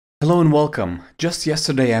Hello and welcome. Just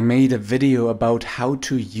yesterday I made a video about how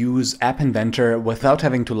to use AppInventor without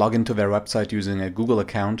having to log into their website using a Google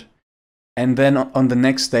account. And then on the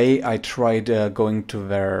next day I tried going to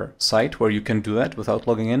their site where you can do that without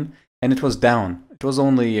logging in, and it was down. It was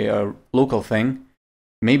only a local thing.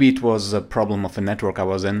 Maybe it was a problem of the network I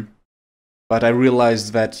was in. But I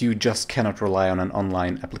realized that you just cannot rely on an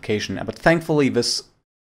online application. But thankfully this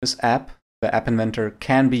app, the AppInventor,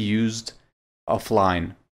 can be used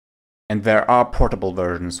offline. And there are portable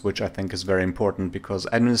versions, which I think is very important because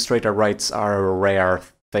administrator rights are a rare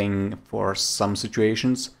thing for some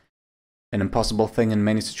situations. An impossible thing in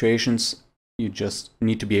many situations. You just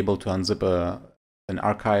need to be able to unzip an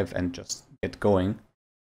archive and just get going.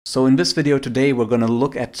 So in this video today we're going to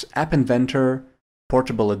look at AppInventor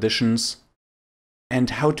portable editions and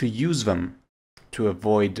how to use them to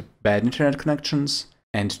avoid bad internet connections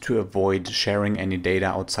and to avoid sharing any data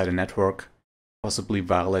outside a network, possibly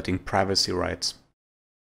violating privacy rights.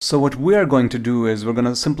 So what we are going to do is we're going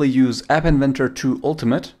to simply use AppInventor 2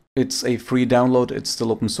 Ultimate. It's a free download, it's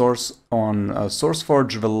still open source on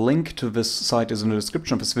SourceForge. The link to this site is in the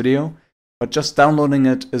description of this video, but just downloading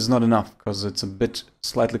it is not enough because it's a bit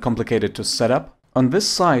slightly complicated to set up. On this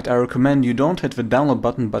site I recommend you don't hit the download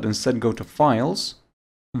button but instead go to Files,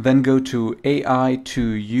 then go to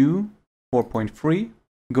AI2U 4.3,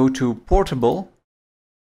 go to Portable,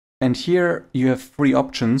 and here you have three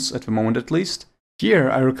options, at the moment at least.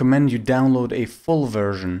 Here I recommend you download a full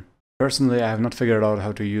version. Personally, I have not figured out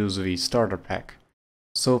how to use the starter pack.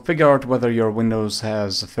 So figure out whether your Windows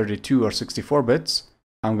has 32 or 64 bits.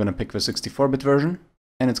 I'm going to pick the 64-bit version,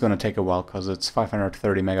 and it's going to take a while because it's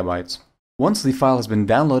 530 megabytes. Once the file has been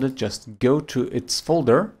downloaded, just go to its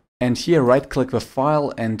folder, and here right-click the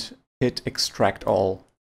file and hit Extract All.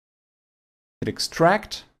 Hit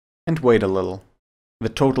Extract, and wait a little. The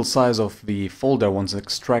total size of the folder once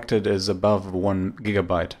extracted is above 1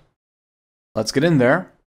 gigabyte. Let's get in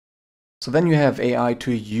there. So then you have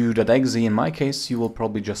AI2U.exe. In my case, you will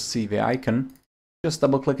probably just see the icon. Just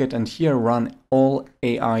double click it and here run all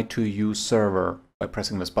AI2U server by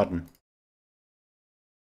pressing this button.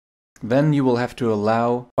 Then you will have to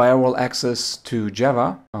allow firewall access to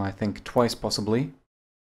Java, I think twice possibly.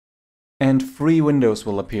 And three windows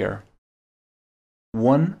will appear.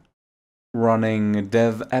 One running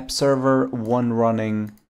dev app server, one running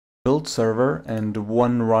build server, and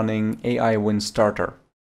one running AI Win starter.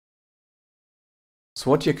 So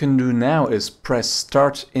what you can do now is press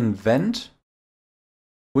Start Invent,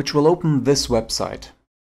 which will open this website.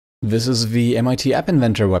 This is the MIT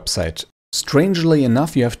AppInventor website. Strangely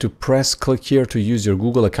enough, you have to click here to use your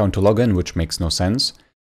Google account to log in, which makes no sense.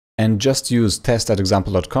 And just use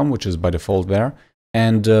test@example.com, which is by default there.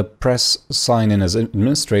 And press sign in as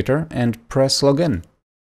administrator and press login.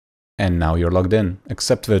 And now you're logged in.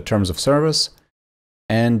 Accept the terms of service.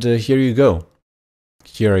 And here you go.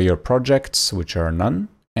 Here are your projects, which are none.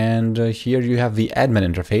 And here you have the admin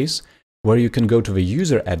interface, where you can go to the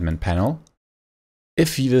user admin panel.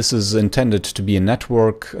 If this is intended to be a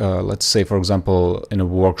network, let's say for example in a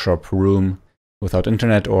workshop room without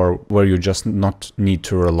internet, or where you just not need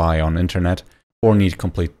to rely on internet or need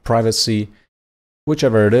complete privacy,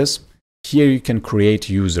 whichever it is, here you can create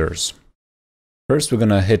users. First we're going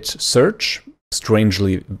to hit search.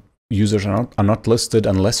 Strangely, users are not listed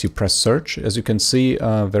unless you press search. As you can see,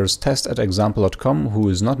 there's test@example.com, who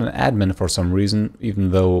is not an admin for some reason,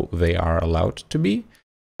 even though they are allowed to be.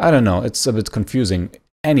 I don't know, it's a bit confusing.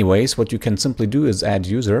 Anyways, what you can simply do is add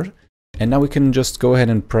user, and now we can just go ahead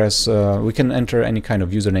and press, we can enter any kind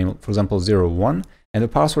of username, for example 01, and the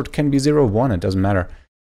password can be 01, it doesn't matter.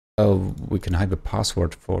 We can hide the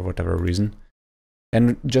password for whatever reason.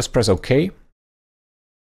 And just press OK.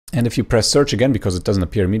 And if you press search again, because it doesn't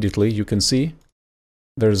appear immediately, you can see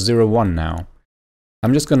there's 01 now.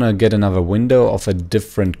 I'm just going to get another window of a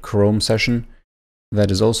different Chrome session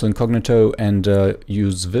that is also incognito and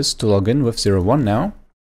use this to log in with 01 now.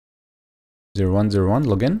 0101,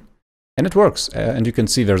 log in. And it works. And you can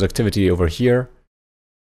see there's activity over here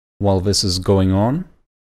while this is going on.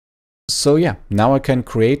 So yeah, now I can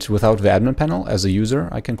create, without the admin panel, as a user,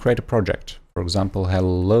 I can create a project. For example,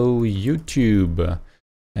 hello YouTube,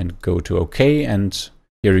 and go to OK, and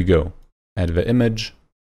here you go. Add the image,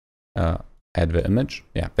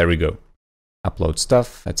 yeah, there we go. Upload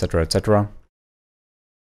stuff, etc, etc.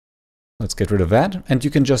 Let's get rid of that, and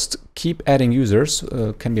you can just keep adding users.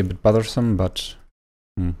 Can be a bit bothersome, but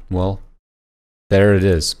well, there it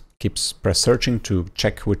is. Press searching to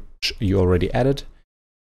check which you already added.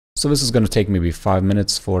 So this is going to take maybe 5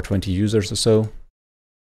 minutes for 20 users or so.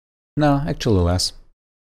 No, actually less.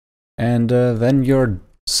 And then you're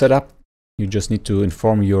set up You just need to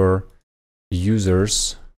inform your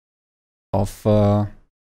users of the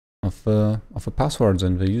passwords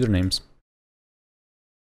and the usernames.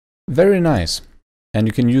 Very nice. And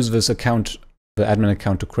you can use this account, the admin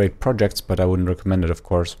account, to create projects, but I wouldn't recommend it, of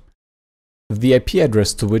course. The IP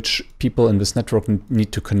address to which people in this network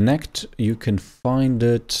need to connect, you can find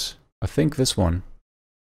it, I think this one.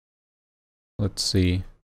 Let's see.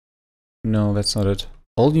 No, that's not it.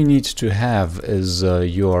 All you need to have is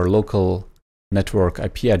your local network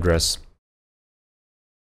IP address,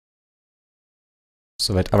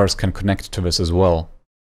 so that others can connect to this as well.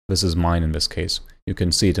 This is mine in this case. You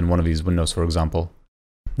can see it in one of these windows, for example.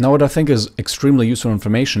 Now, what I think is extremely useful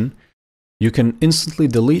information, you can instantly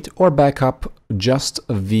delete or back-up just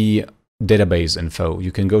the database info.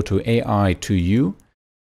 You can go to AI2U,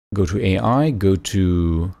 go to AI, go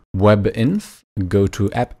to WebInf, go to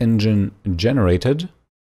App Engine Generated.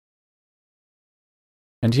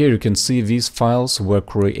 And here you can see these files were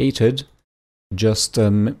created just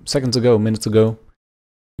seconds ago, minutes ago.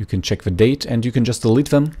 You can check the date and you can just delete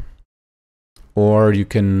them. Or you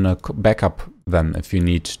can back up them if you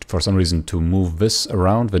need, for some reason, to move this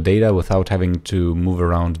around, the data, without having to move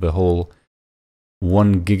around the whole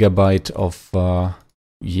 1 gigabyte of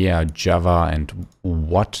Java and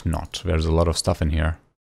whatnot. There's a lot of stuff in here.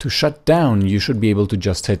 To shut down, you should be able to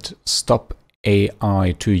just hit Stop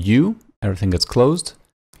AI2U. Everything gets closed.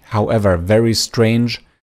 However, very strange,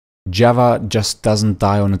 Java just doesn't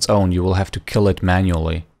die on its own. You will have to kill it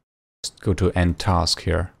manually. Just go to End Task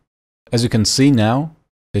here. As you can see now,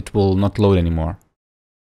 it will not load anymore.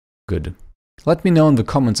 Good. Let me know in the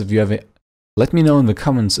comments if you have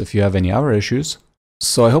any other issues.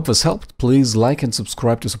 So I hope this helped. Please like and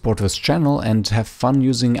subscribe to support this channel and have fun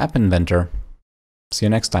using App Inventor. See you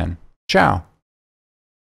next time. Ciao!